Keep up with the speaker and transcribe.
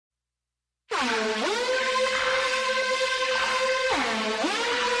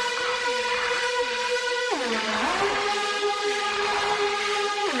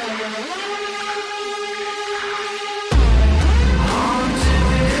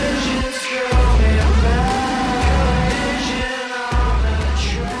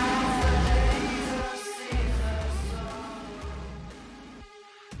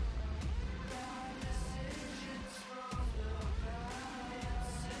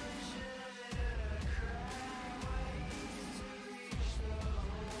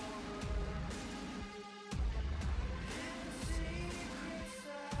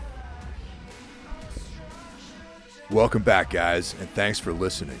Welcome back, guys, and thanks for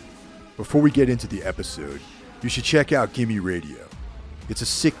listening. Before we get into the episode, you should check out Gimme Radio. It's a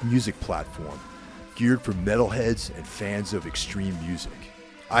sick music platform geared for metalheads and fans of extreme music.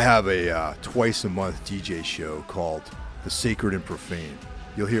 I have a twice-a-month DJ show called The Sacred and Profane.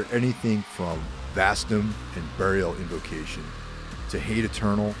 You'll hear anything from Vastum and Burial Invocation, to Hate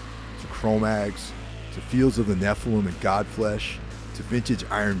Eternal, to Cro-Mags, to Fields of the Nephilim and Godflesh, to vintage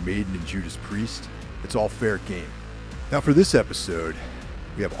Iron Maiden and Judas Priest. It's all fair game. Now for this episode,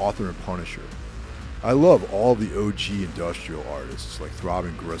 we have Author and Punisher. I love all the OG industrial artists like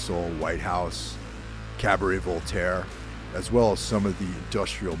Throbbing Gristle, Whitehouse, Cabaret Voltaire, as well as some of the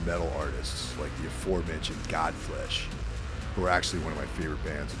industrial metal artists like the aforementioned Godflesh, who are actually one of my favorite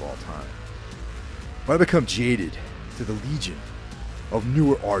bands of all time. But I become jaded to the legion of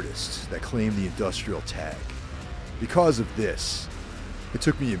newer artists that claim the industrial tag. Because of this, it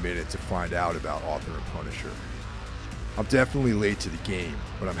took me a minute to find out about Author and Punisher. I'm definitely late to the game,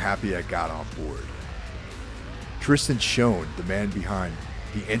 but I'm happy I got on board. Tristan Schoen, the man behind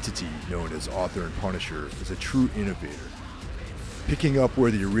the entity known as Author and Punisher, is a true innovator, picking up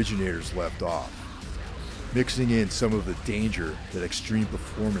where the originators left off, mixing in some of the danger that extreme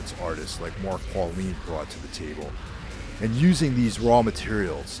performance artists like Mark Pauline brought to the table, and using these raw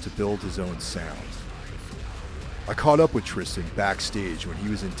materials to build his own sound. I caught up with Tristan backstage when he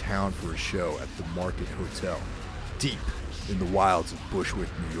was in town for a show at the Market Hotel, deep in the wilds of Bushwick,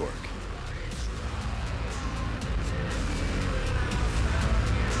 New York.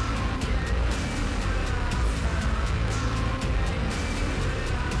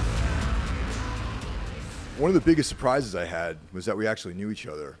 One of the biggest surprises I had was that we actually knew each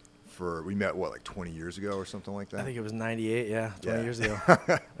other we met, like 20 years ago or something like that? I think it was 98, 20 years ago.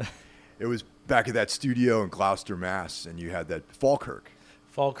 It was back at that studio in Gloucester, Mass, and you had that Falkirk.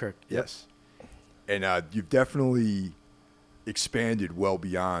 Falkirk, yes. Yep. And you've definitely expanded well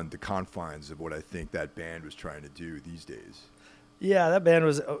beyond the confines of what I think that band was trying to do these days. Yeah, that band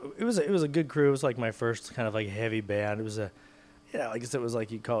was a good crew. It was like my first kind of like heavy band. It was I guess it was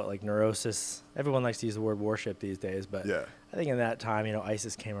like you'd call it like Neurosis. Everyone likes to use the word worship these days, but yeah. I think in that time,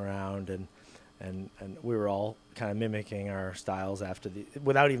 ISIS came around and we were all kind of mimicking our styles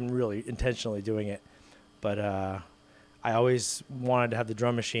without even really intentionally doing it. But I always wanted to have the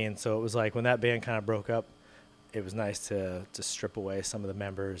drum machine, so it was like when that band kind of broke up, it was nice to strip away some of the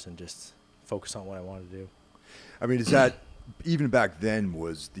members and just focus on what I wanted to do. I mean, is that even back then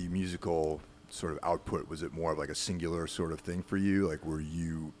was the musical sort of output, was it more of like a singular sort of thing for you? Like, were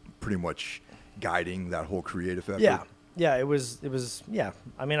you pretty much guiding that whole creative effort? Yeah, it was. Yeah,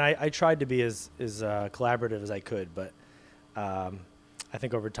 I mean, I tried to be as collaborative as I could, but I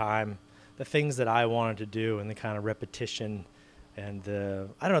think over time, the things that I wanted to do and the kind of repetition and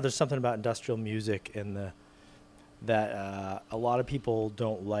I don't know, there's something about industrial music and that a lot of people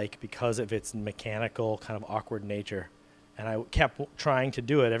don't like because of its mechanical kind of awkward nature. And I kept trying to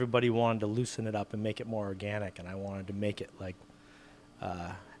do it. Everybody wanted to loosen it up and make it more organic, and I wanted to make it like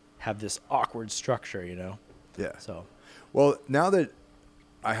have this awkward structure, Yeah. So, well, now that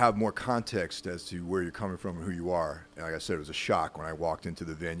I have more context as to where you're coming from and who you are, and like I said, it was a shock when I walked into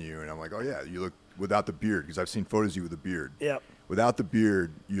the venue, and I'm like, oh yeah, you look without the beard, because I've seen photos of you with a beard. Yep. Without the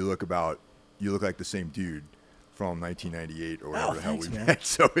beard, you look like the same dude from 1998 or whatever the hell we met.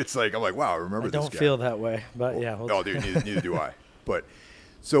 So it's like, I'm like, wow, I remember this guy. I don't feel that way, but yeah. Oh, dude, neither do I. But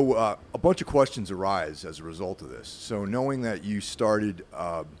so a bunch of questions arise as a result of this. So knowing that you started,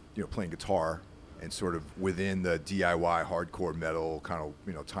 playing guitar and sort of within the DIY hardcore metal kind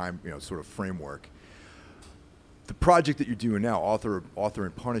of, time, sort of framework, the project that you're doing now, Author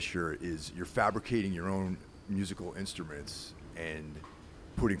and Punisher, is you're fabricating your own musical instruments and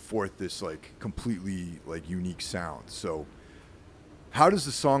putting forth this like completely like unique sound. So how does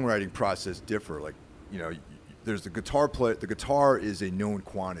the songwriting process differ? Like, there's the guitar play. The guitar is a known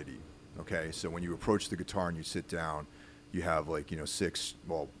quantity. Okay. So when you approach the guitar and you sit down, you have like,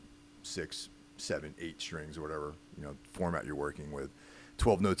 6, 7, 8 strings or whatever, format you're working with,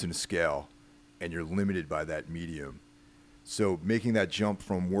 12 notes in a scale, and you're limited by that medium. So making that jump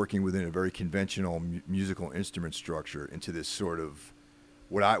from working within a very conventional musical instrument structure into this sort of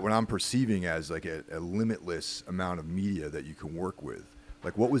what I'm perceiving as like a limitless amount of media that you can work with.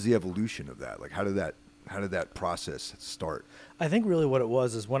 Like, what was the evolution of that? Like, how did that process start? I think really what it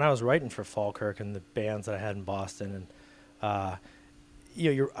was is when I was writing for Falkirk and the bands that I had in Boston, and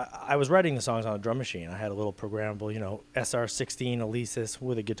I was writing the songs on a drum machine. I had a little programmable, SR16 Alesis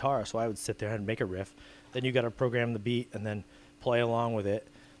with a guitar, so I would sit there and make a riff. Then you got to program the beat and then play along with it.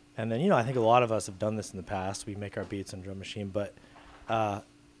 And then, I think a lot of us have done this in the past. We make our beats on drum machine, but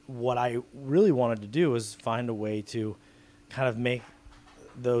what I really wanted to do was find a way to kind of make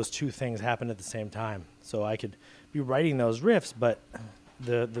those two things happen at the same time. So I could be writing those riffs, but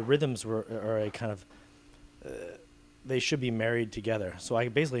the rhythms are a kind of, they should be married together. So I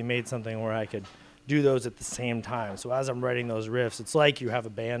basically made something where I could do those at the same time. So as I'm writing those riffs, it's like you have a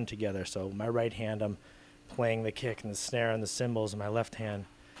band together. So my right hand, I'm playing the kick and the snare and the cymbals in my left hand.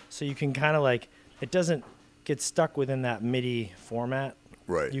 So you can kind of like, it doesn't get stuck within that MIDI format.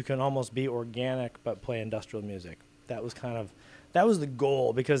 Right. You can almost be organic but play industrial music. That was the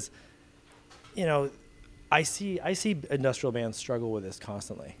goal, because, you know, I see industrial bands struggle with this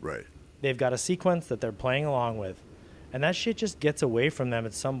constantly. Right. They've got a sequence that they're playing along with, and that shit just gets away from them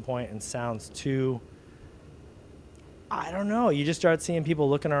at some point and sounds too, I don't know. You just start seeing people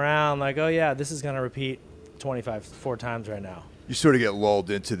looking around like, oh yeah, this is going to repeat 4 times right now. You sort of get lulled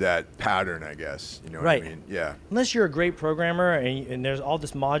into that pattern, I guess. You know what Right. I mean? Yeah. Unless you're a great programmer and there's all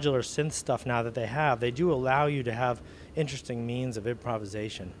this modular synth stuff now that they do allow you to have interesting means of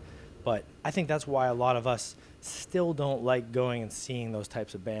improvisation. But I think that's why a lot of us still don't like going and seeing those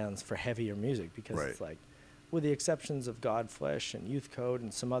types of bands for heavier music, because Right. it's like, with the exceptions of Godflesh and Youth Code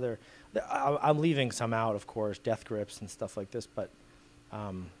and some other, I'm leaving some out, of course, Death Grips and stuff like this, but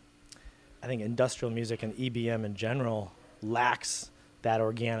I think industrial music and EBM in general lacks that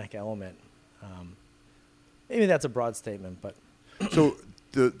organic element. Maybe that's a broad statement, but So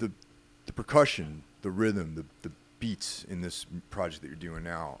the percussion, the rhythm, the beats in this project that you're doing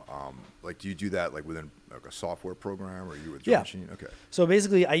now, like, do you do that like within like a software program, or you with drum Yeah. machine? Okay. So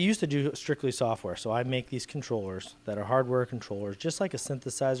basically, I used to do strictly software. So I make these controllers that are hardware controllers, just like a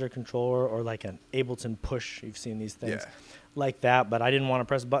synthesizer controller or like an Ableton Push. You've seen these things Yeah. like that, but I didn't want to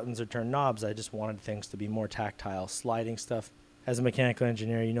press buttons or turn knobs. I just wanted things to be more tactile, sliding stuff. As a mechanical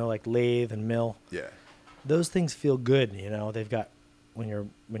engineer, you know, like lathe and mill. Yeah. Those things feel good. You know, they've got, when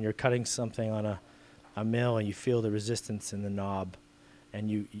you're cutting something on a mill and you feel the resistance in the knob, and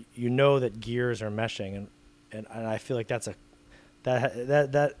you know that gears are meshing, and I feel like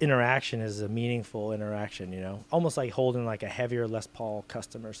that interaction is a meaningful interaction, you know, almost like holding like a heavier Les Paul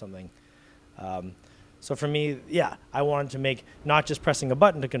Custom or something. So for me, yeah, I wanted to make not just pressing a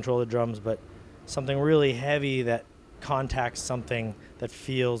button to control the drums, but something really heavy that contacts something that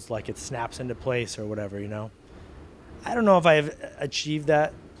feels like it snaps into place or whatever, you know. I don't know if I've achieved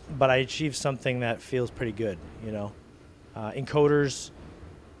that, but I achieved something that feels pretty good, you know. Encoders,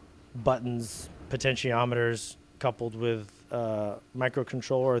 buttons, potentiometers, coupled with a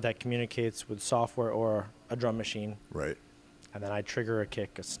microcontroller that communicates with software or a drum machine. Right. And then I trigger a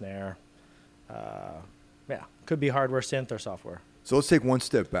kick, a snare. Yeah, could be hardware, synth, or software. So let's take one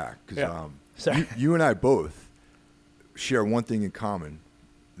step back, because Yeah. Sorry. you and I both share one thing in common,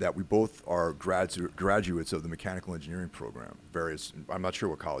 that we both are graduates of the mechanical engineering program. I'm not sure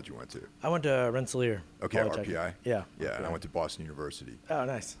what college you went to. I went to Rensselaer. Okay, Polytechnic. RPI? Yeah. Yeah, and I went to Boston University. Oh,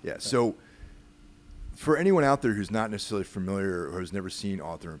 nice. Yeah, so for anyone out there who's not necessarily familiar or has never seen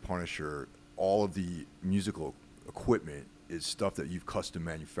Author and Punisher, all of the musical equipment is stuff that you've custom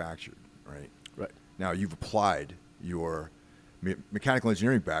manufactured, right? Right. Now, you've applied your mechanical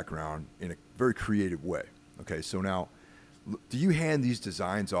engineering background in a very creative way. Okay, so now, do you hand these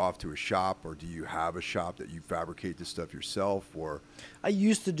designs off to a shop, or do you have a shop that you fabricate this stuff yourself? Or I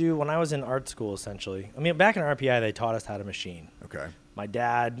used to do when I was in art school, essentially. I mean, back in RPI, they taught us how to machine. okay, My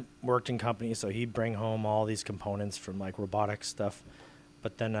dad worked in companies, so he'd bring home all these components from like robotics stuff.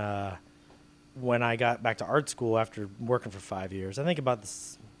 But then when I got back to art school after working for 5 years, I think about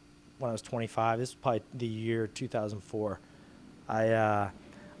this when I was 25. This was probably the year 2004.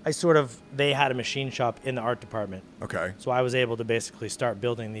 They had a machine shop in the art department. okay, So I was able to basically start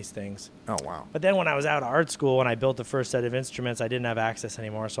building these things. oh wow, But then when I was out of art school and I built the first set of instruments, I didn't have access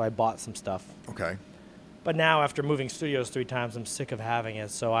anymore, so I bought some stuff. okay, But now after moving studios 3 times, I'm sick of having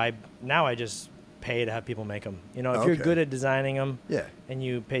it. So I just pay to have people make them. You know, if you're Okay. good at designing them yeah. and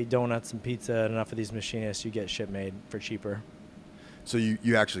you pay donuts and pizza and enough of these machinists, you get shit made for cheaper. So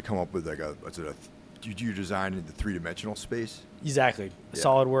you actually come up with like you design in the 3-dimensional space? Exactly. Yeah.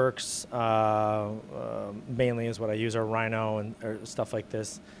 SolidWorks mainly is what I use, or Rhino or stuff like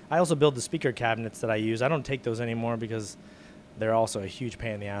this. I also build the speaker cabinets that I use. I don't take those anymore because they're also a huge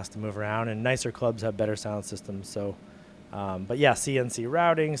pain in the ass to move around, and nicer clubs have better sound systems. So, but yeah, CNC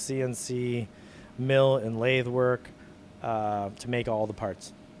routing, CNC mill and lathe work to make all the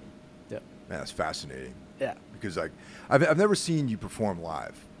parts. Yeah. Man, that's fascinating. Yeah. Because I've never seen you perform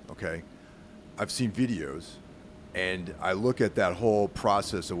live, okay? I've seen videos, and I look at that whole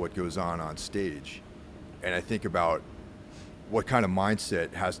process of what goes on stage, and I think about what kind of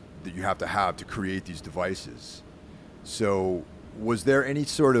mindset that you have to create these devices. So was there any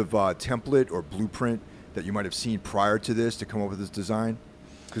sort of template or blueprint that you might have seen prior to this to come up with this design?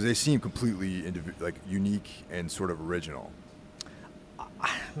 Because they seem completely unique and sort of original.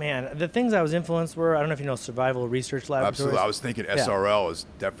 Man, the things I was influenced were, I don't know if you know Survival Research Laboratories. Absolutely. I was thinking SRL is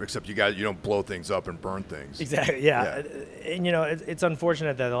definitely, except you don't blow things up and burn things. Exactly, yeah. And, it's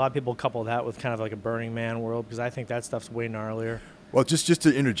unfortunate that a lot of people couple that with kind of like a Burning Man world, because I think that stuff's way gnarlier. Well, just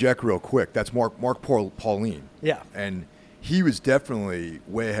to interject real quick, that's Mark Pauline. Yeah. And he was definitely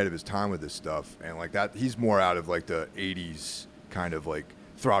way ahead of his time with this stuff. And like that, he's more out of like the 80s kind of like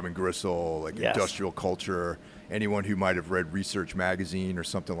Throbbing Gristle, like industrial culture. Anyone who might have read Research Magazine or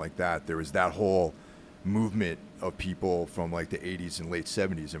something like that, there was that whole movement of people from like the 80s and late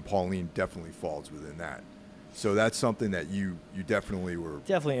 70s, and Pauline definitely falls within that. So that's something that you definitely were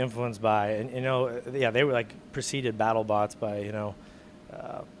definitely influenced by, and they were like preceded BattleBots by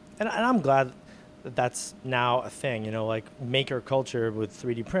and I'm glad that that's now a thing. Like maker culture with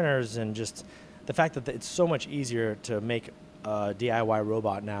 3D printers, and just the fact that it's so much easier to make a DIY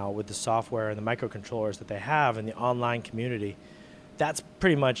robot now with the software and the microcontrollers that they have in the online community. That's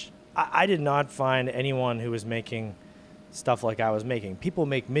pretty much, I did not find anyone who was making stuff like I was making. People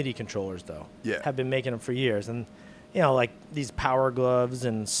make MIDI controllers though. Yeah. Have been making them for years. And like these power gloves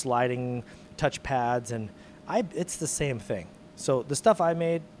and sliding touch pads, and it's the same thing. So the stuff I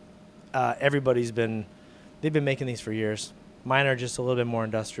made, they've been making these for years. Mine are just a little bit more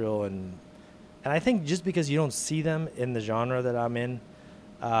industrial, and I think just because you don't see them in the genre that I'm in,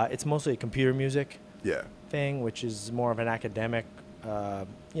 it's mostly a computer music thing, which is more of an academic,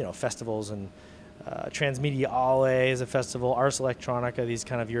 festivals, and Transmediale is a festival, Ars Electronica, these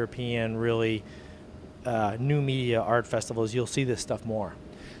kind of European, really new media art festivals. You'll see this stuff more.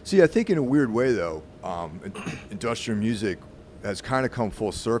 See, I think in a weird way, though, industrial music has kind of come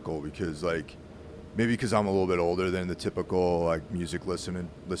full circle, because maybe because I'm a little bit older than the typical music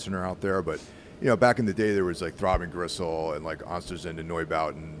listener out there, but back in the day, there was like Throbbing Gristle and like Onsterzende and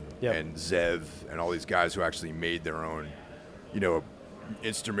Neubauten and Zev and all these guys who actually made their own,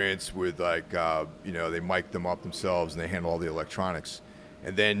 instruments with they mic'd them up themselves and they handle all the electronics.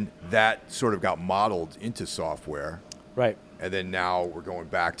 And then that sort of got modeled into software. Right. And then now we're going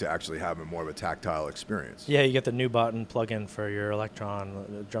back to actually having more of a tactile experience. Yeah, you get the Neubauten plugin for your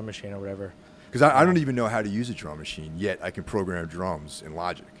Electron drum machine or whatever. Because I don't even know how to use a drum machine, yet I can program drums in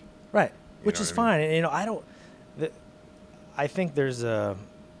Logic. Right. Which is fine. I think there's I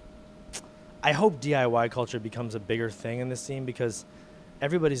hope DIY culture becomes a bigger thing in this scene, because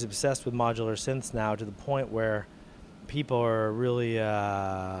everybody's obsessed with modular synths now, to the point where people are really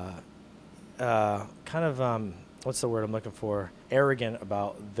what's the word I'm looking for? Arrogant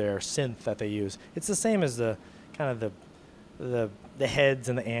about their synth that they use. It's the same as the kind of the heads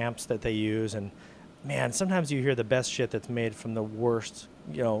and the amps that they use, and man, sometimes you hear the best shit that's made from the worst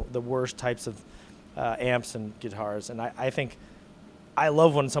types of amps and guitars. And I think I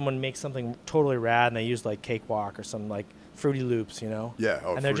love when someone makes something totally rad and they use like Cakewalk or some like Fruity Loops, Yeah.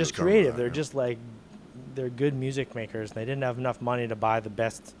 And they're just creative. They're just like, they're good music makers. And they didn't have enough money to buy the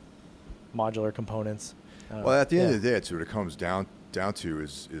best modular components. Well, at the end of the day, it's what it comes down to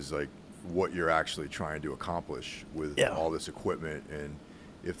is like what you're actually trying to accomplish with all this equipment. And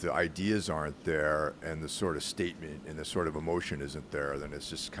if the ideas aren't there and the sort of statement and the sort of emotion isn't there, then it's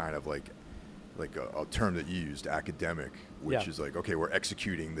just kind of like a term that you used, academic, which is like, okay, we're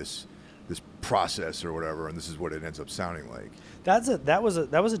executing this process or whatever, and this is what it ends up sounding like. That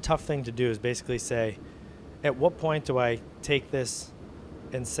was a tough thing to do, is basically say, at what point do I take this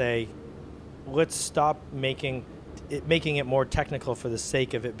and say, let's stop making it more technical for the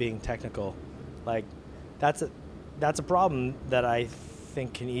sake of it being technical. Like that's a problem that I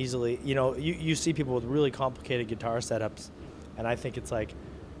think can easily, you see people with really complicated guitar setups, and I think it's like,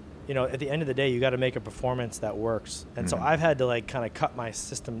 at the end of the day, you got to make a performance that works. And so I've had to like kind of cut my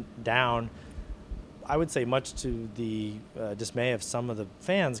system down, I would say much to the dismay of some of the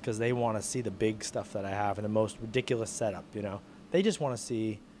fans, because they want to see the big stuff that I have and the most ridiculous setup, They just want to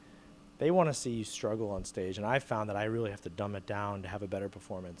see you struggle on stage. And I found that I really have to dumb it down to have a better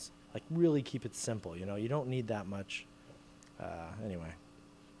performance. Like really keep it simple, You don't need that much. Anyway.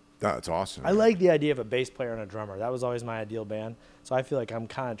 That's awesome. I like the idea of a bass player and a drummer. That was always my ideal band. So I feel like I'm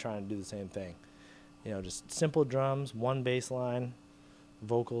kind of trying to do the same thing. Just simple drums, one bass line,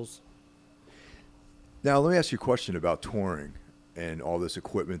 vocals. Now, let me ask you a question about touring and all this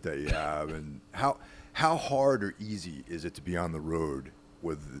equipment that you have, and how hard or easy is it to be on the road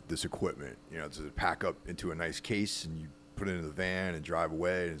with this equipment? Does it pack up into a nice case and you put it in the van and drive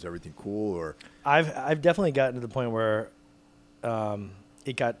away, and is everything cool? Or I've definitely gotten to the point where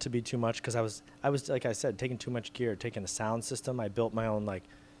it got to be too much because I was like I said, taking too much gear, taking a sound system. I built my own like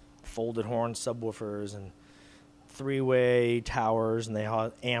folded horn subwoofers and 3-way towers, and they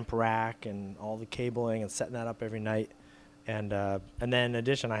had amp rack and all the cabling, and setting that up every night. And then in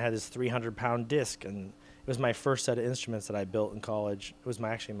addition, I had this 300-pound disc, and it was my first set of instruments that I built in college. It was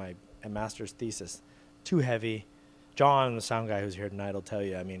my master's thesis. Too heavy. John, the sound guy who's here tonight, will tell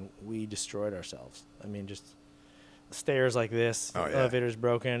you, I mean, we destroyed ourselves. I mean, just stairs like this, elevator's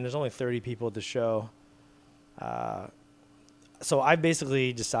broken. There's only 30 people at the show. So I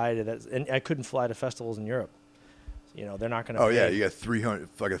basically decided that, and I couldn't fly to festivals in Europe. You know, they're not going to yeah, you got 300,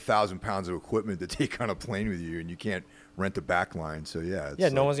 like 1,000 pounds of equipment to take on a plane with you, and you can't rent a back line. So, yeah. Yeah,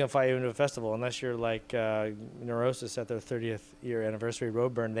 no one's going to fly you into a festival unless you're like Neurosis at their 30th year anniversary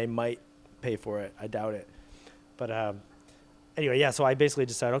Roadburn. They might pay for it. I doubt it. But anyway, yeah, so I basically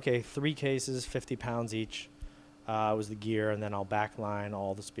decided, okay, 3 cases, 50 pounds each was the gear, and then I'll backline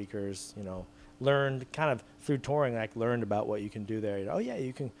all the speakers, you know. Learned kind of through touring, like learned about what you can do there. You know, oh, yeah,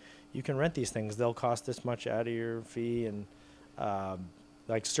 you can rent these things. They'll cost this much out of your fee, and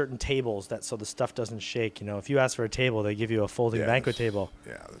like certain tables so the stuff doesn't shake. You know, if you ask for a table, they give you a folding banquet table.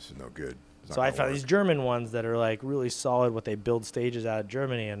 Yeah, this is no good. So I found these German ones that are like really solid. What they build stages out of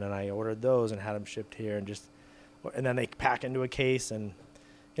Germany, and then I ordered those and had them shipped here, and then they pack into a case. And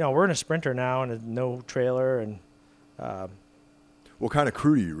you know, we're in a Sprinter now and no trailer. And what kind of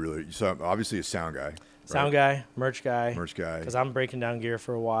crew do you really? So obviously a sound guy. Sound guy, merch guy. Because I'm breaking down gear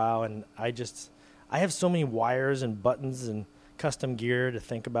for a while, and I have so many wires and buttons and custom gear to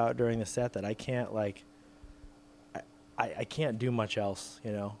think about during the set that I can't I can't do much else,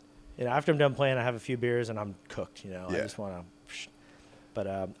 you know. You know, after I'm done playing, I have a few beers and I'm cooked, you know. Yeah. I just want to. But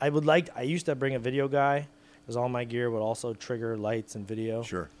I used to bring a video guy because all my gear would also trigger lights and video.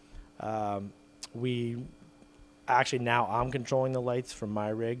 Sure. Now I'm controlling the lights from my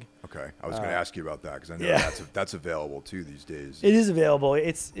rig. Okay, I was going to ask you about that because I know that's available too these days. It is available.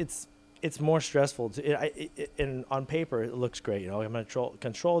 It's more stressful. And on paper it looks great. You know, I'm going to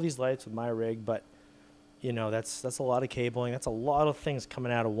control these lights with my rig, but you know that's a lot of cabling. That's a lot of things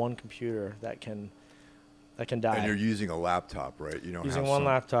coming out of one computer that can die. And you're using a laptop, right? You don't using have one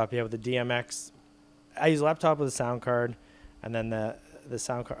laptop. Yeah, with the DMX. I use a laptop with a sound card, and then the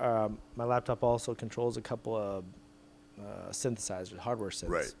sound card. My laptop also controls a couple of synthesizers, hardware synths.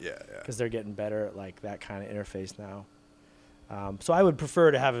 Right. Yeah. Because they're getting better at like that kind of interface now. So I would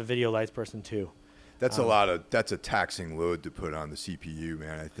prefer to have a video lights person too. That's that's a taxing load to put on the CPU,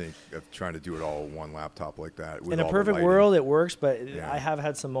 man. I think of trying to do it all on one laptop like that. In a perfect world, it works, but I have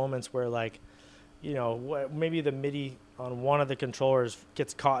had some moments where like, you know, maybe the MIDI on one of the controllers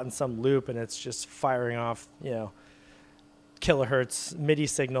gets caught in some loop and it's just firing off, you know, kilohertz MIDI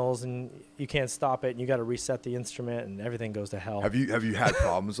signals, and you can't stop it, and you got to reset the instrument, and everything goes to hell. Have you had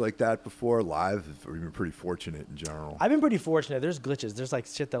problems like that before live, or you've been pretty fortunate in general? I've been pretty fortunate. There's glitches. There's like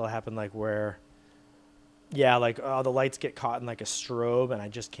shit that'll happen, like where, the lights get caught in like a strobe, and I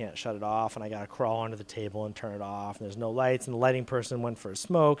just can't shut it off, and I got to crawl under the table and turn it off, and there's no lights, and the lighting person went for a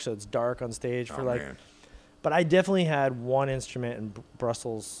smoke, so it's dark on stage man. But I definitely had one instrument in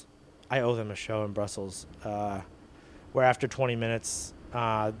Brussels. I owe them a show in Brussels, where after 20 minutes,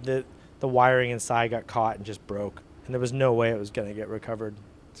 the wiring inside got caught and just broke, and there was no way it was going to get recovered.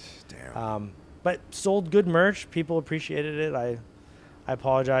 Damn. But sold good merch. People appreciated it. I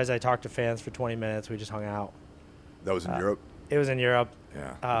apologize. I talked to fans for 20 minutes. We just hung out. That was in Europe? It was in Europe.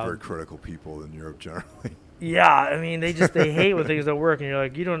 Yeah, very critical people in Europe generally. Yeah, I mean, they hate when things don't work, and you're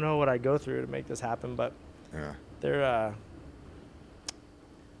like, you don't know what I go through to make this happen, but they're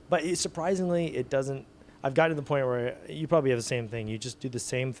but surprisingly, it doesn't. I've gotten to the point where you probably have the same thing. You just do the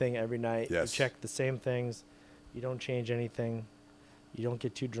same thing every night. Yes. You check the same things. You don't change anything. You don't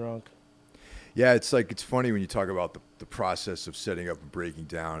get too drunk. Yeah, it's funny when you talk about the process of setting up and breaking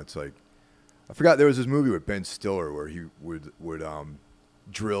down. It's like, I forgot there was this movie with Ben Stiller where he would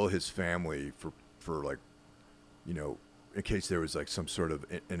drill his family for like, you know, in case there was like some sort of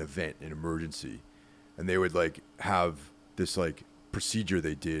an event, an emergency, and they would like have this like procedure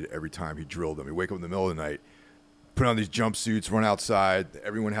they did every time he drilled them. He'd wake up in the middle of the night, put on these jumpsuits, run outside.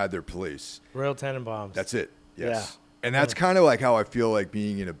 Everyone had their place. Royal Tenenbaums. That's it. Yes. Yeah. And that's kind of like how I feel like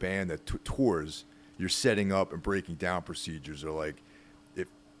being in a band that tours. You're setting up and breaking down procedures. Or like, if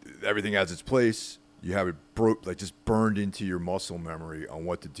everything has its place, you have it just burned into your muscle memory on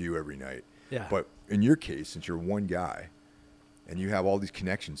what to do every night. Yeah. But in your case, since you're one guy, and you have all these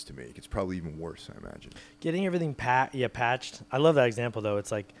connections to make, it's probably even worse, I imagine. Getting everything patched. I love that example, though.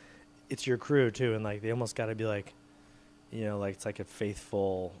 It's like, it's your crew, too, and like they almost got to be like, you know, like it's like a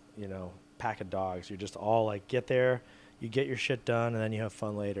faithful, you know, pack of dogs. You're just all like, get there, you get your shit done, and then you have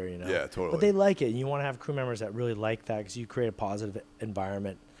fun later, you know. Yeah, totally. But they like it, and you want to have crew members that really like that because you create a positive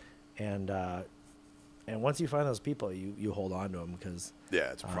environment, and once you find those people, you hold on to them because.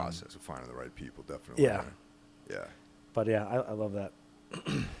 Yeah, it's a process of finding the right people, definitely. Yeah. Yeah. But yeah, I love that.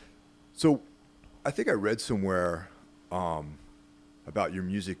 So, I think I read somewhere about your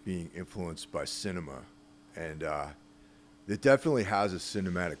music being influenced by cinema, and it definitely has a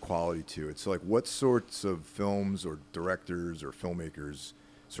cinematic quality to it. So, like, what sorts of films or directors or filmmakers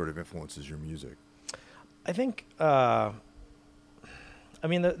sort of influences your music? I think, there's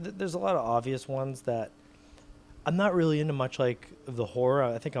a lot of obvious ones that I'm not really into much, like the horror.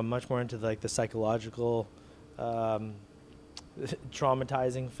 I think I'm much more into like the psychological,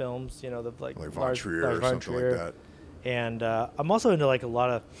 traumatizing films. You know, the like Von Trier or something like that. And I'm also into like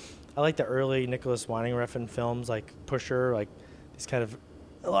I like the early Nicholas Winding Refn films, like Pusher, like these kind of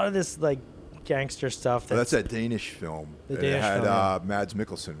a lot of this like gangster stuff. That's that Danish film. The Danish film. Yeah. Mads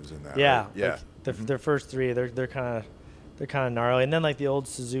Mikkelsen was in that. Yeah, right? Yeah. Like their first three, they're kind of gnarly, and then like the old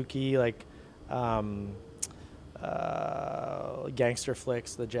Suzuki, like gangster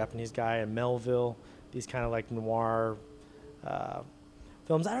flicks, the Japanese guy, and Melville, these kind of like noir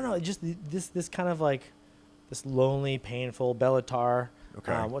films. I don't know, just this kind of like this lonely, painful Bellatar.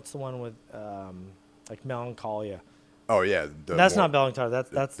 Okay. What's the one with like Melancholia? Oh yeah, That's not Bellatar.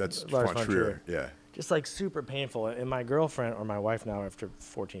 That's Lars Von Trier. Yeah. Just like super painful. And my girlfriend, or my wife now after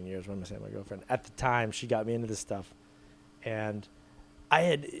 14 years, what am I saying, my girlfriend? At the time, she got me into this stuff. And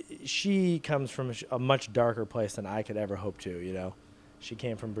she comes from a much darker place than I could ever hope to, you know. She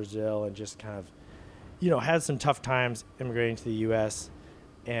came from Brazil and just kind of, you know, had some tough times immigrating to the U.S.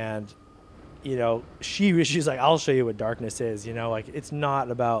 And, you know, she's like, I'll show you what darkness is, you know. Like, it's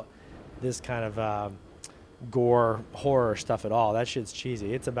not about this kind of gore horror stuff at all. That shit's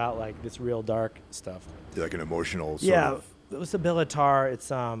cheesy. It's about like this real dark stuff. Yeah, like an emotional sort of. It was the Bellatar.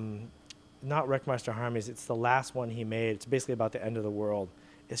 It's not Wreckmeister Harmonies. It's the last one he made. It's basically about the end of the world.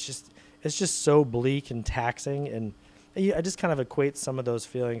 It's just so bleak and taxing, and I just kind of equate some of those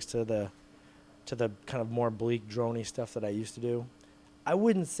feelings to the kind of more bleak, drony stuff that I used to do. I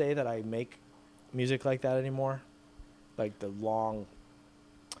wouldn't say that I make music like that anymore, like the long,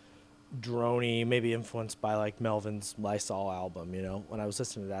 drony, maybe influenced by like Melvin's Lysol album, you know, when I was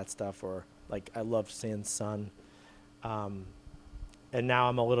listening to that stuff, or like I loved seeing Sun. And now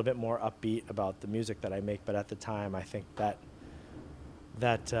I'm a little bit more upbeat about the music that I make, but at the time I think that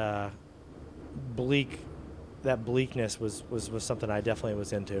bleakness was something I definitely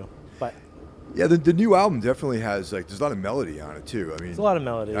was into. But yeah, the new album definitely has like there's a lot of melody on it too. I mean, there's a lot of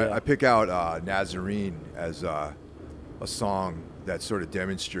melody. I pick out Nazarene as a song that sort of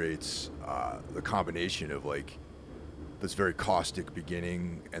demonstrates the combination of like this very caustic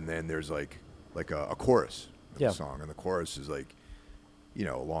beginning, and then there's like a chorus of the song, and the chorus is like, you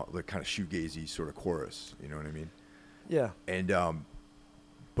know, like kind of shoegazy sort of chorus. You know what I mean? Yeah. And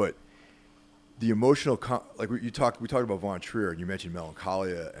but the emotional like we talked about Von Trier, and you mentioned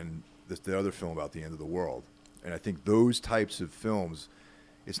Melancholia and the other film about the end of the world, and I think those types of films,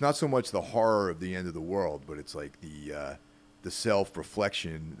 it's not so much the horror of the end of the world, but it's like the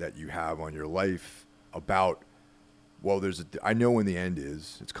self-reflection that you have on your life about, well, I know when the end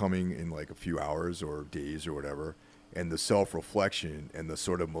is. It's coming in like a few hours or days or whatever, and the self-reflection and the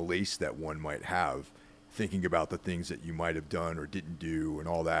sort of malaise that one might have thinking about the things that you might have done or didn't do and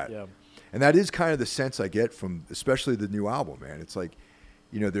all that. Yeah. And that is kind of the sense I get from especially the new album, man. It's like,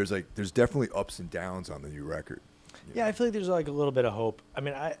 you know, there's definitely ups and downs on the new record. Yeah, I feel like there's like a little bit of hope. I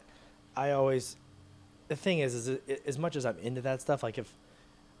mean, I always, the thing is as much as I'm into that stuff, like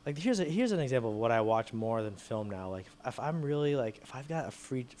here's an example of what I watch more than film now. Like if I'm really like, if I've got a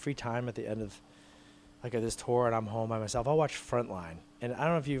free time at the end of like this tour and I'm home by myself, I'll watch Frontline. And I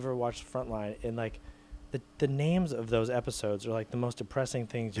don't know if you've ever watched Frontline, and like the names of those episodes are like the most depressing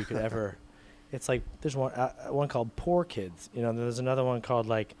things you could ever. It's like there's one called Poor Kids, you know, and there's another one called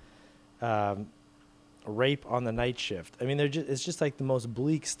like Rape on the Night Shift. I mean, it's just like the most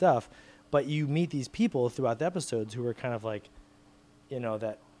bleak stuff, but you meet these people throughout the episodes who are kind of like, you know,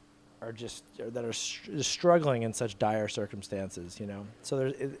 that are struggling in such dire circumstances, you know.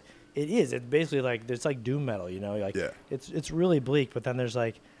 So it's basically like it's like doom metal, you know, like it's really bleak, but then there's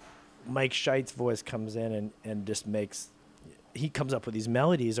like Mike Scheidt's voice comes in and just he comes up with these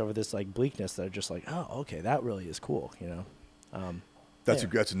melodies over this like bleakness that are just like, oh, okay, that really is cool, you know.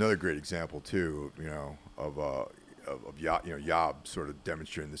 That's another great example too, you know, of Yob sort of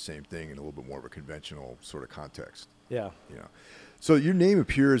demonstrating the same thing in a little bit more of a conventional sort of context. Yeah. You know, so your name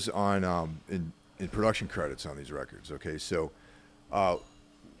appears on in production credits on these records. Okay, so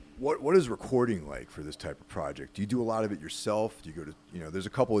What is recording like for this type of project? Do you do a lot of it yourself? Do you go to, there's a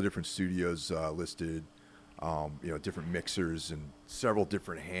couple of different studios listed, different mixers, and several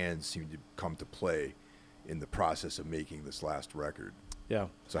different hands seem to come to play in the process of making this last record. Yeah.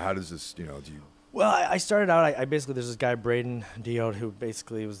 So how does this, do you? Well, I started out, I basically, there's this guy, Braden Diode, who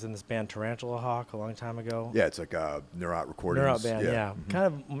basically was in this band Tarantula Hawk a long time ago. Yeah, it's like Neurot Recordings. Neurot band, yeah. Mm-hmm. Kind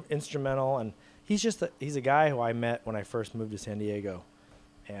of instrumental, and he's a guy who I met when I first moved to San Diego,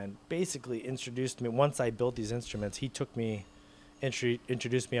 and basically introduced me. Once I built these instruments, he took me,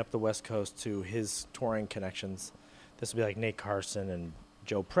 introduced me up the West Coast to his touring connections. This would be like Nate Carson and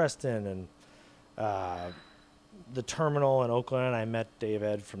Joe Preston and the Terminal in Oakland. I met Dave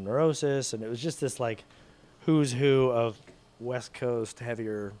Ed from Neurosis, and it was just this like who's who of West Coast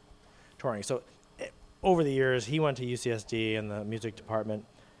heavier touring. So over the years, he went to UCSD in the music department.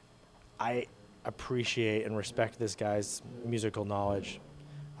 I appreciate and respect this guy's musical knowledge.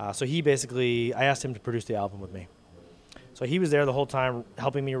 So he basically, I asked him to produce the album with me. So he was there the whole time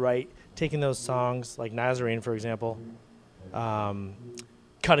helping me write, taking those songs, like Nazarene, for example,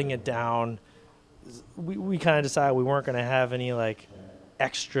 cutting it down. We kind of decided we weren't going to have any like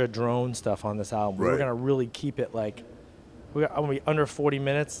extra drone stuff on this album. Right. We were going to really keep it like, I'm going to be under 40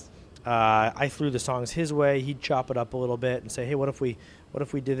 minutes. I threw the songs his way. He'd chop it up a little bit and say, hey, what if we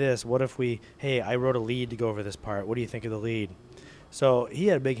did this? Hey, I wrote a lead to go over this part. What do you think of the lead? So he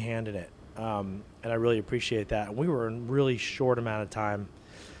had a big hand in it, and I really appreciate that. We were in a really short amount of time.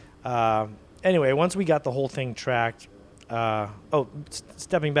 Anyway, once we got the whole thing tracked,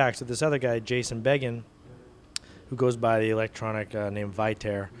 stepping back, so this other guy, Jason Beggin, who goes by the electronic name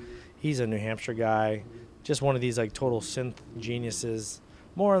Viter, he's a New Hampshire guy, just one of these like total synth geniuses,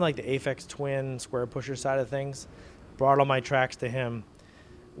 more on like the Aphex Twin Square Pusher side of things. Brought all my tracks to him.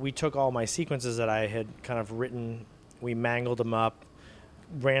 We took all my sequences that I had kind of written, we mangled them up,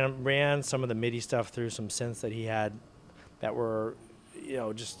 ran some of the MIDI stuff through some synths that he had that were,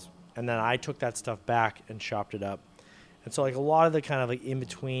 and then I took that stuff back and chopped it up. And so like a lot of the kind of like in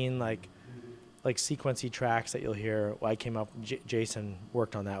between like sequency tracks that you'll hear, I came up, Jason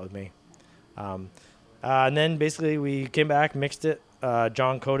worked on that with me. And then basically we came back, mixed it.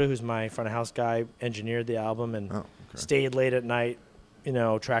 John Coda, who's my front of house guy, engineered the album and stayed late at night,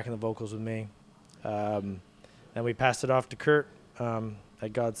 tracking the vocals with me. Then we passed it off to Kurt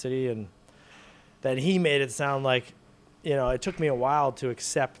at God City, and then he made it sound like, it took me a while to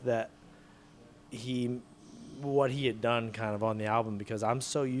accept that what he had done kind of on the album, because I'm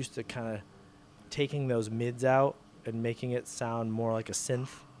so used to kind of taking those mids out and making it sound more like a synth.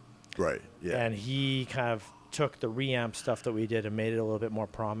 Right, yeah. And he kind of took the reamp stuff that we did and made it a little bit more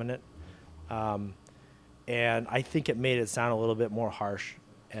prominent. And I think it made it sound a little bit more harsh,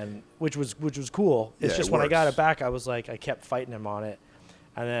 and which was cool. It's just when I got it back, I was like, I kept fighting him on it.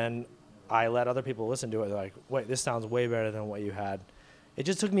 And then I let other people listen to it. They're like, wait, this sounds way better than what you had. It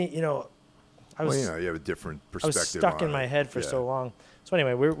just took me, you have a different perspective. I was stuck in my head for so long. So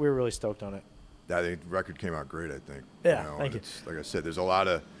anyway, we were really stoked on it. I think the record came out great, I think. Yeah, thank you. Like I said, there's a lot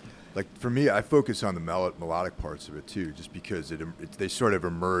of, like for me, I focus on the melodic parts of it too, just because they sort of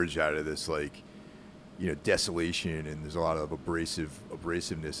emerge out of this like, desolation, and there's a lot of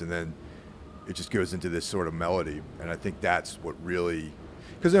abrasiveness, and then it just goes into this sort of melody, and I think that's what really,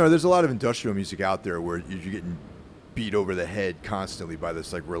 because there's a lot of industrial music out there where you're getting beat over the head constantly by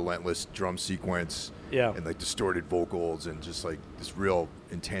this like relentless drum sequence, and like distorted vocals and just like this real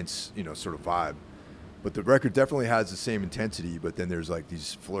intense, sort of vibe. But the record definitely has the same intensity, but then there's like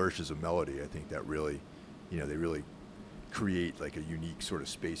these flourishes of melody, I think, that really, they really create like a unique sort of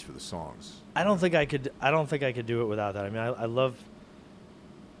space for the songs. I don't think I could do it without that. I mean, I love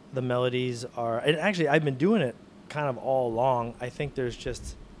the melodies and actually I've been doing it kind of all along. I think there's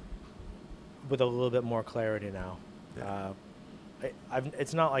just with a little bit more clarity now. Yeah.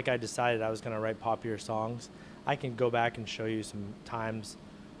 It's not like I decided I was going to write poppier songs. I can go back and show you some times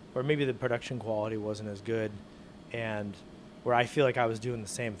where maybe the production quality wasn't as good, and where I feel like I was doing the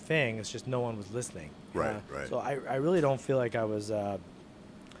same thing. It's just no one was listening. Right. So I really don't feel like I was. I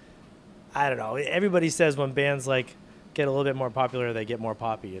don't know. Everybody says when bands like get a little bit more popular, they get more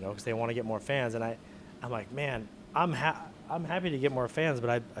poppy, because they want to get more fans. And I'm like, man, I'm happy to get more fans, but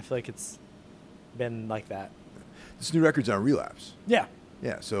I feel like it's been like that. This new record's on Relapse. Yeah.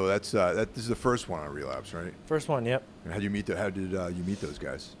 Yeah. So this is the first one on Relapse, right? First one. Yep. And how did you meet those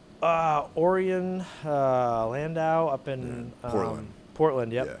guys? Orion Landau up in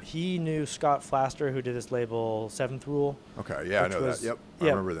Portland, yep. Yeah. He knew Scott Flaster, who did this label Seventh Rule. Okay, yeah, I know that. Yep, I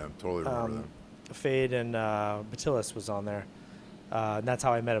remember them. Totally remember them. Fade and Batilis was on there. And that's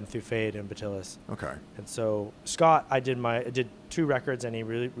how I met him, through Fade and Batilis. Okay. And so Scott, I did 2 records, and he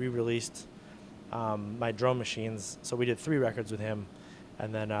re-released my drum machines. So we did 3 records with him.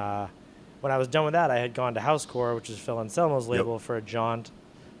 And then when I was done with that, I had gone to Housecore, which is Phil Anselmo's label, for a jaunt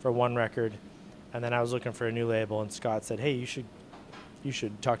for 1 record. And then I was looking for a new label, and Scott said, hey, you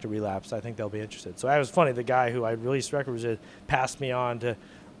should talk to Relapse. I think they'll be interested. So it was funny. The guy who I released records with passed me on to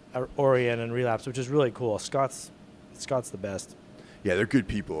Orient and Relapse, which is really cool. Scott's the best. Yeah, they're good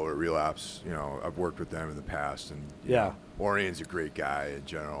people at Relapse. You know, I've worked with them in the past, and you know, Orient's a great guy in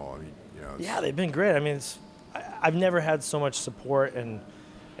general. I mean, you know, yeah, they've been great. I mean, I've never had so much support and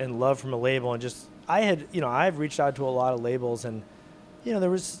love from a label, and just I've reached out to a lot of labels, and you know,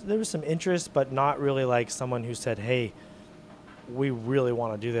 there was some interest, but not really like someone who said, hey, we really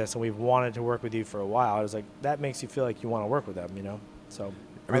want to do this, and we've wanted to work with you for a while. I was like, that makes you feel like you want to work with them, you know? So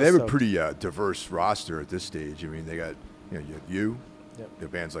I mean, they have a pretty diverse roster at this stage. I mean, they got, you know, you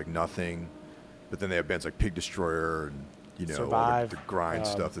have bands like Nothing, but then they have bands like Pig Destroyer and, you know, Survive, the grind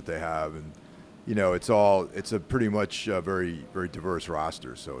stuff that they have. And, you know, it's a pretty much very, very diverse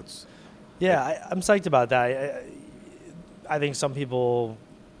roster. So it's. Yeah, I'm psyched about that. I think some people,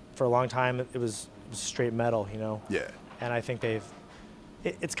 for a long time, it was straight metal, you know? Yeah. And I think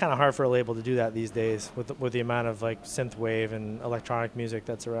it's kind of hard for a label to do that these days with the amount of like synthwave and electronic music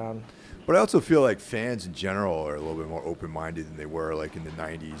that's around. But I also feel like fans in general are a little bit more open-minded than they were like in the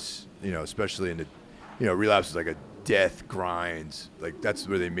 90s, you know, especially in the, you know, Relapse is like a death grind. Like that's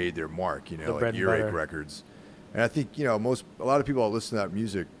where they made their mark, you know, like Earache Records. And I think, you know, a lot of people that listen to that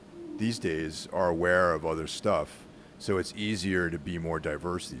music these days are aware of other stuff. So it's easier to be more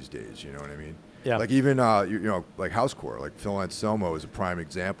diverse these days, you know what I mean? Yeah. Like even, you know, like Housecore, like Phil Anselmo is a prime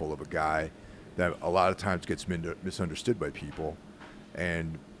example of a guy that a lot of times gets misunderstood by people,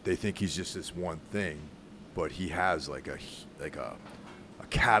 and they think he's just this one thing, but he has like a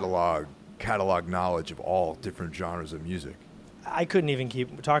catalog knowledge of all different genres of music. I couldn't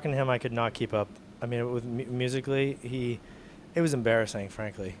even talking to him. I could not keep up. I mean, with musically, it was embarrassing,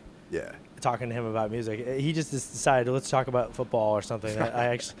 frankly. Yeah. Talking to him about music, he just decided, let's talk about football or something. I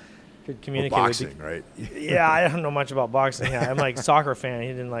actually could communicate. Well, boxing, right? Yeah, I don't know much about boxing. Yeah, I'm like a soccer fan. He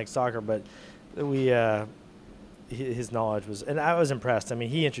didn't like soccer, but his knowledge was, and I was impressed. I mean,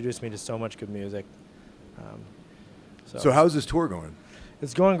 he introduced me to so much good music. So how's this tour going?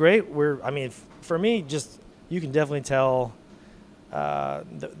 It's going great. For me, just you can definitely tell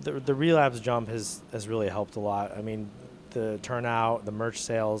the Relapse jump has really helped a lot. I mean, the turnout, the merch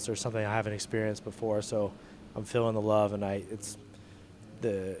sales are something I haven't experienced before, so I'm feeling the love, and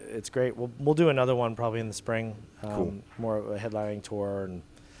it's great. We'll do another one probably in the spring, cool. More of a headlining tour, and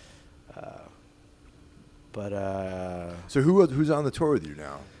so who's on the tour with you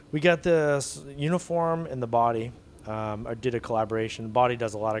now? We got the Uniform and the Body. I did a collaboration. Body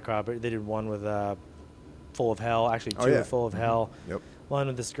does a lot of collab. They did one with Full of Hell, actually two with Full of Hell. Yep. One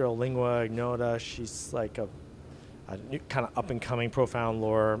with this girl Lingua Ignota. She's like a new kind of up-and-coming Profound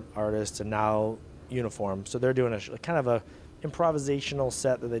Lore artist, and now Uniform. So they're doing a kind of a improvisational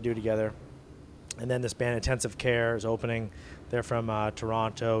set that they do together. And then this band Intensive Care is opening. They're from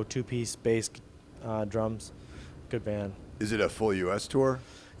Toronto, 2-piece bass drums. Good band. Is it a full U.S. tour?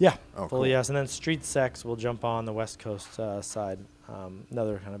 Yeah, full cool. Yes. And then Street Sex will jump on the West Coast side,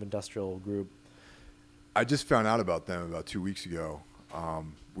 another kind of industrial group. I just found out about them about 2 weeks ago.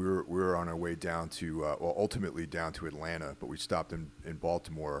 We were on our way down to, ultimately down to Atlanta, but we stopped in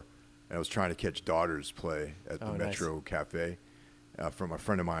Baltimore, and I was trying to catch Daughters play at the Metro Cafe. From a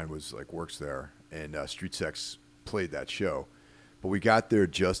friend of mine works there, and Street Sex played that show. But we got there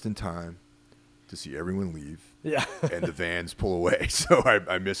just in time to see everyone leave, and the vans pull away, so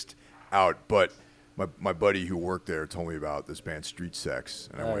I missed out. But my buddy who worked there told me about this band Street Sex,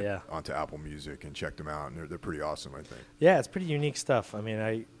 and I went onto Apple Music and checked them out, and they're pretty awesome, I think. Yeah, it's pretty unique stuff. I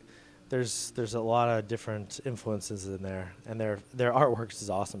mean, there's a lot of different influences in there, and their artwork is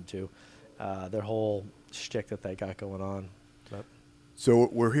awesome too. Their whole shtick that they got going on. But. So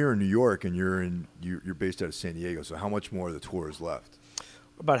we're here in New York, and you're based out of San Diego. So how much more of the tour is left?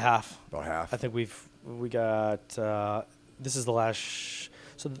 About half. About half. I think we got this is the last.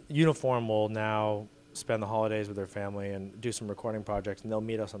 So the Uniform will now spend the holidays with their family and do some recording projects, and they'll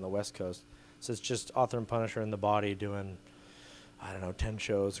meet us on the West Coast. So it's just Author and Punisher and the Body doing, 10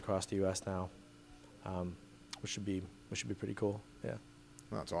 shows across the U.S. now, which should be pretty cool. Yeah.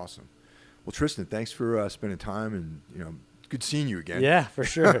 Well, that's awesome. Well, Tristan, thanks for spending time, and good seeing you again. Yeah, for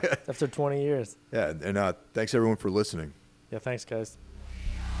sure. After 20 years. Yeah, and thanks everyone for listening. Yeah, thanks guys.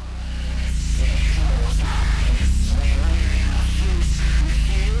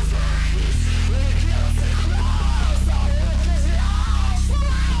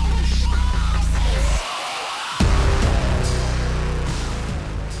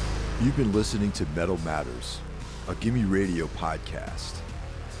 You've been listening to Metal Matters, a Gimme Radio podcast.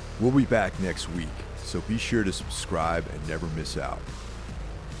 We'll be back next week, so be sure to subscribe and never miss out.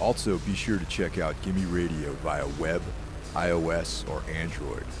 Also, be sure to check out Gimme Radio via web, iOS, or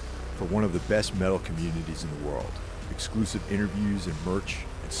Android for one of the best metal communities in the world, exclusive interviews and merch,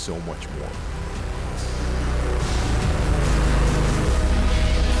 and so much more.